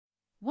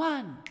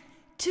1,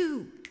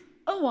 2,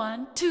 a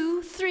 1,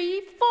 2,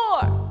 3, 4.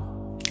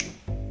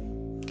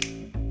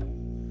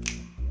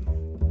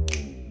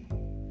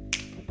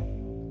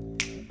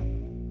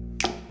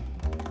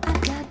 I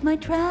got my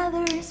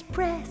trousers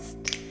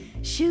pressed,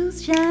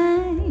 shoes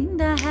shined,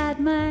 I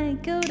had my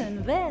coat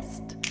and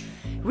vest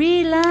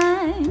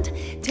relined.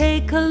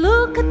 Take a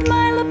look at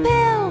my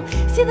lapel,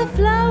 see the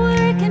flower,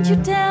 can't you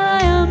tell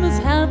I am as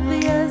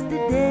happy as the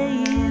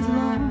day is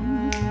long.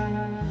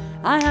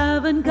 I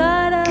haven't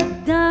got a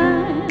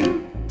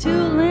dime to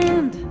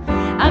lend,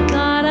 I've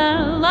got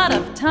a lot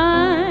of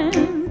time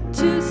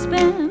to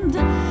spend.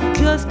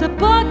 Just a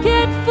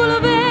pocket full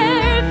of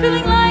air,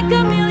 feeling like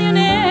a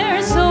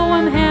millionaire, so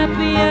I'm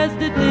happy as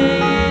the day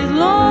is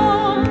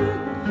long.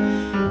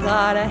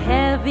 Got a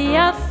heavy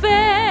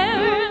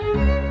affair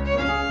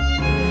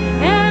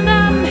and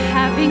I'm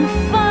having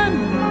fun.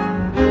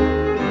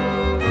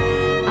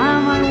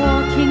 I'm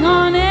walking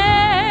on air.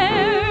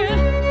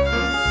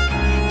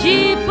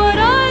 Gee, but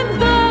I'm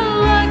the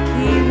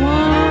lucky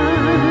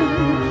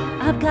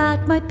one. I've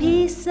got my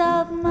peace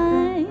of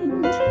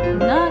mind.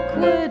 Knock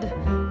wood,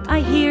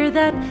 I hear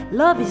that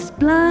love is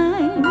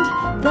blind.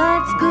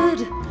 That's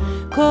good,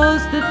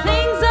 'cause the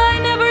things I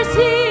never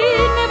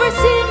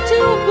seem to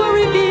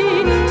worry me.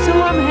 So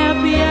I'm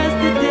happy as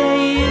the day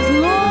is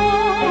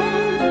long.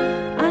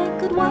 I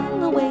could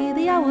while away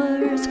the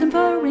hours,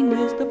 conferring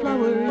with the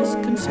flowers,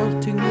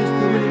 consulting with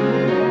the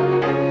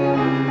rain.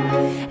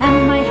 And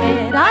my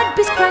head I'd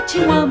be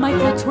scratching while my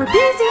thoughts were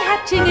busy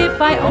hatching. If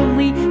I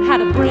only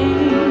had a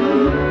brain,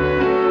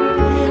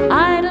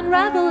 I'd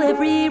unravel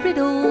every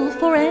riddle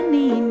for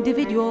any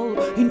individual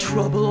in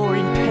trouble or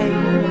in pain.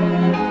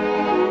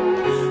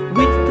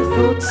 With the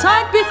thoughts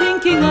I'd be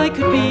thinking I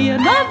could be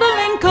another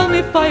Lincoln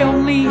if I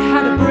only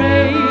had a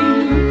brain.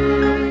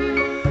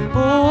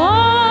 Oh,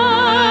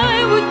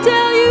 I would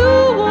tell you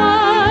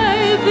why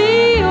the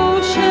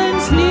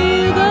ocean's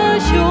near the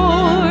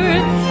shore.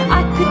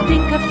 I could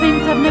think of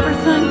things I've never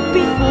thought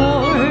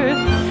before,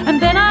 and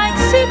then I'd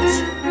sit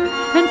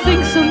and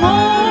think some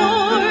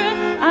more.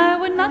 I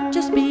would not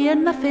just be a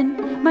nuffin,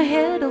 my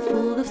head all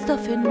full of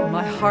stuffing,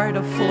 my heart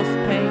all full of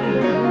pain.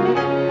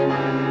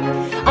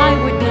 I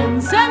would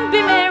dance and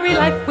be merry,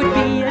 life would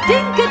be a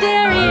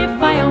dinka-dairy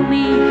if I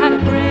only had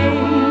a brain.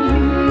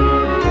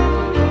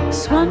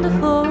 It's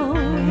wonderful,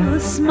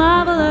 it's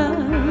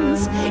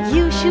marvelous,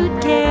 you should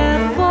care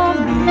for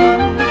me.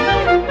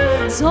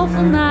 It's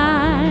awful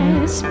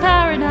nice,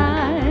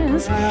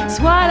 paradise, it's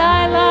what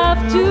I love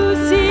to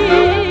see.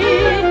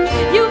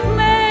 You've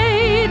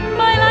made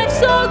my life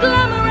so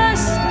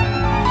glamorous,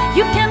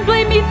 you can't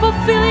blame me for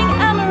feeling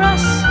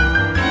amorous.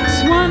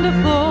 It's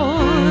wonderful,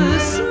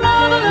 it's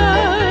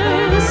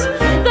marvelous,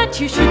 that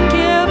you should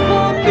care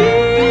for me.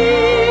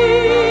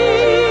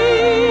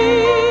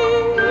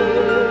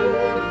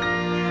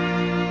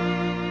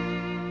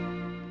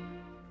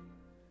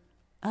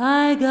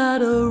 I got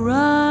a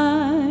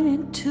right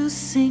to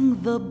sing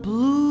the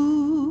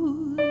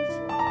blues.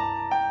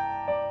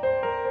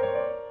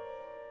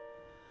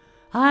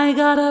 I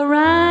got a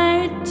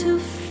right to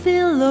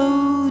feel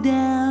low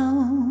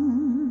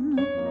down.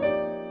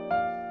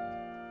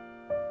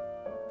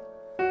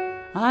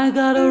 I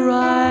got a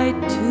right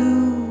to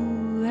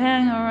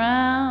hang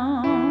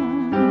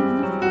around,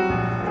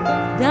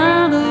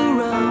 down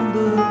around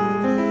the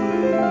river.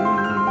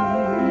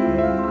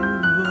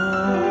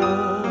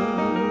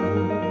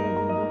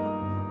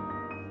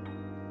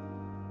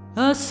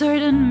 A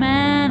certain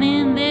man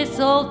in this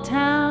old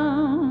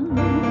town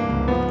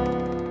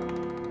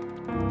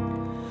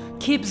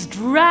keeps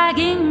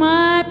dragging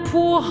my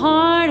poor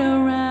heart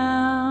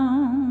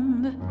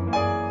around.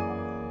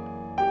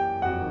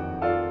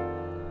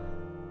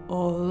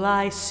 All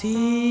I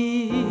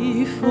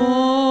see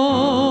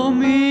for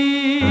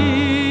me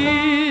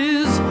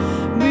is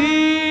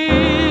misery.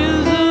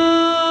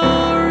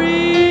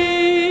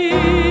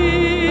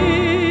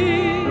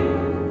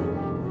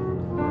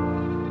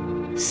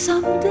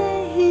 Someday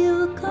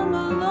he'll come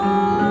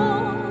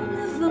along,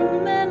 the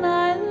man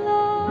I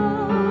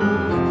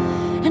love,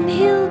 and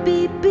he'll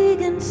be big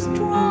and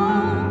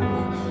strong,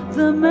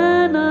 the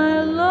man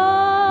I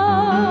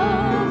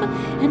love.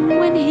 And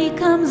when he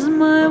comes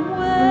my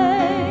way,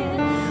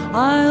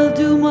 I'll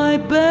do my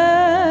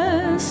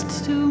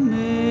best to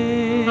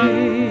make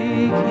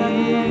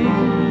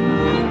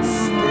him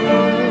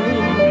stay.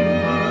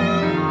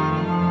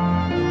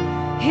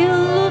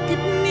 He'll look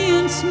at me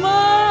and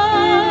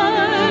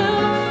smile,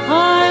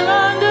 I'll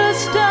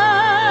understand,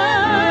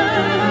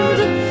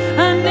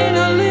 and in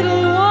a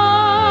little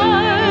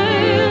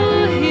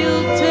while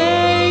he'll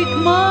take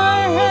my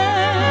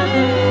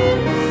hand.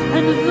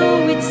 And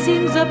though it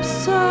seems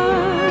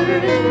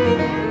absurd,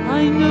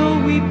 I know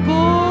we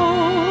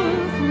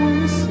both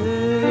won't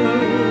say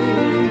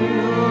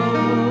a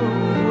word.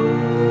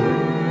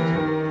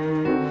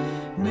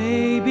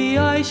 Maybe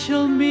I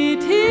shall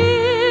meet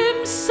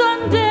him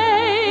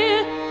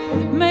Sunday,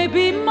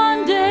 maybe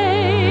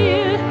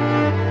Monday,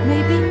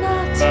 maybe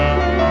not.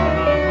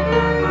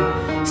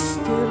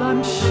 Still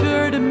I'm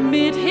sure to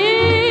meet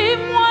him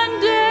one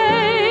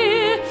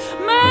day,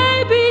 maybe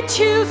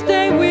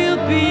Tuesday will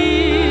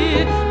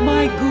be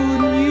my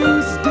good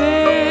news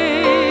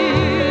day.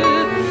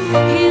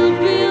 He'll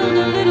build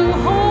a little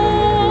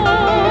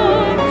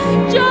home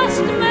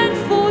just meant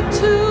for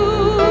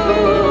two,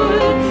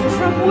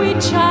 from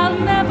which I'll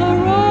never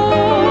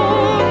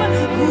roam.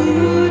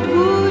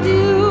 Would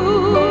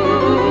you?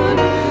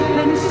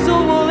 And so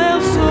all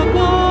else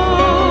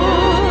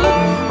above,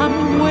 I'm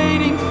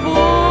waiting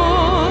for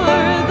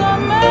the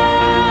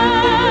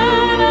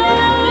man I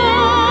love.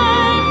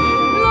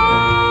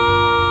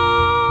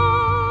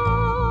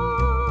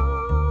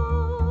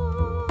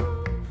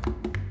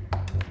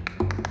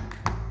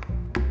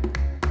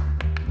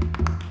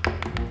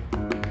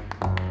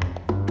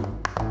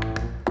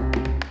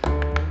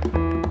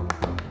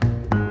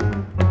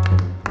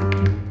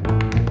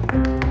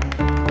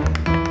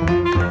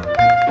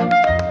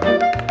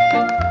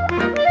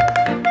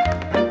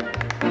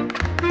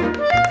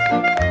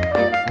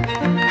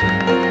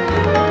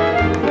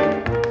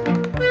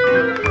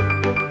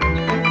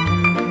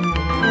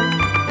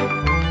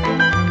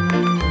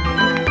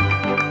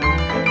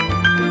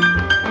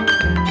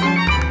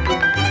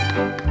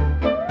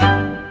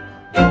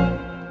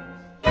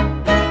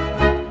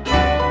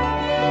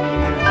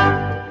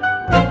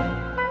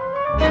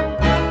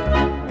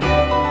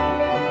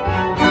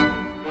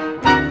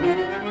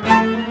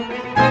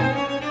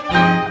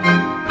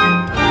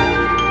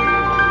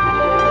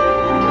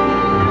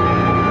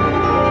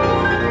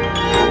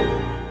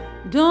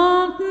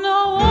 Don't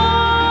know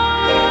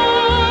why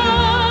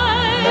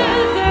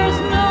there's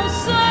no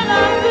sun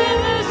up in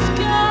the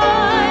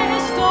sky,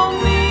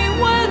 stormy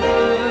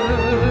weather.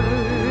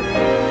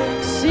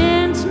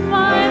 Since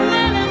my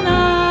man and I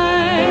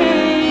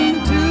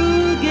ain't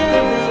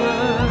together,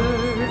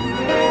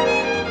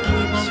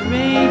 keeps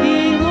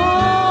raining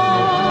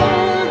all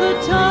the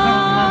time.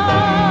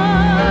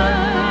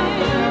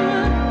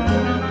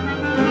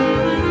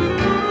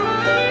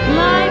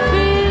 Life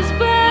is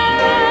bad,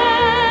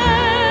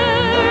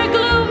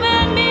 gloom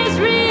and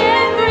misery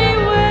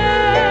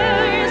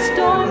everywhere,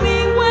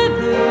 stormy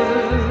weather.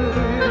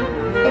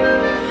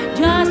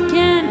 Just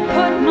can't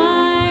put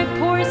my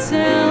poor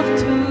self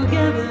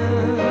together.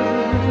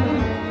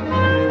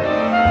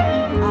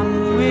 I'm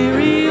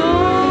weary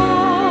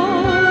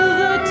all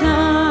the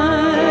time.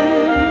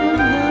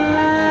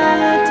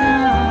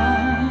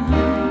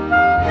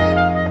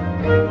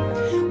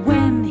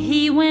 When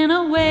he went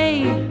away,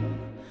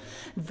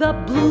 the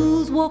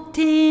blues walked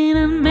in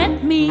and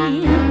met me.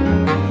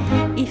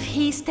 If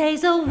he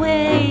stays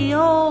away,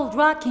 old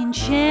rocking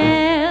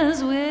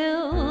chairs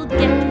will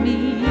get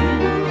me.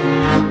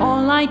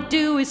 All I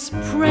do is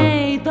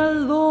pray the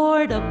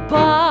Lord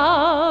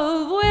above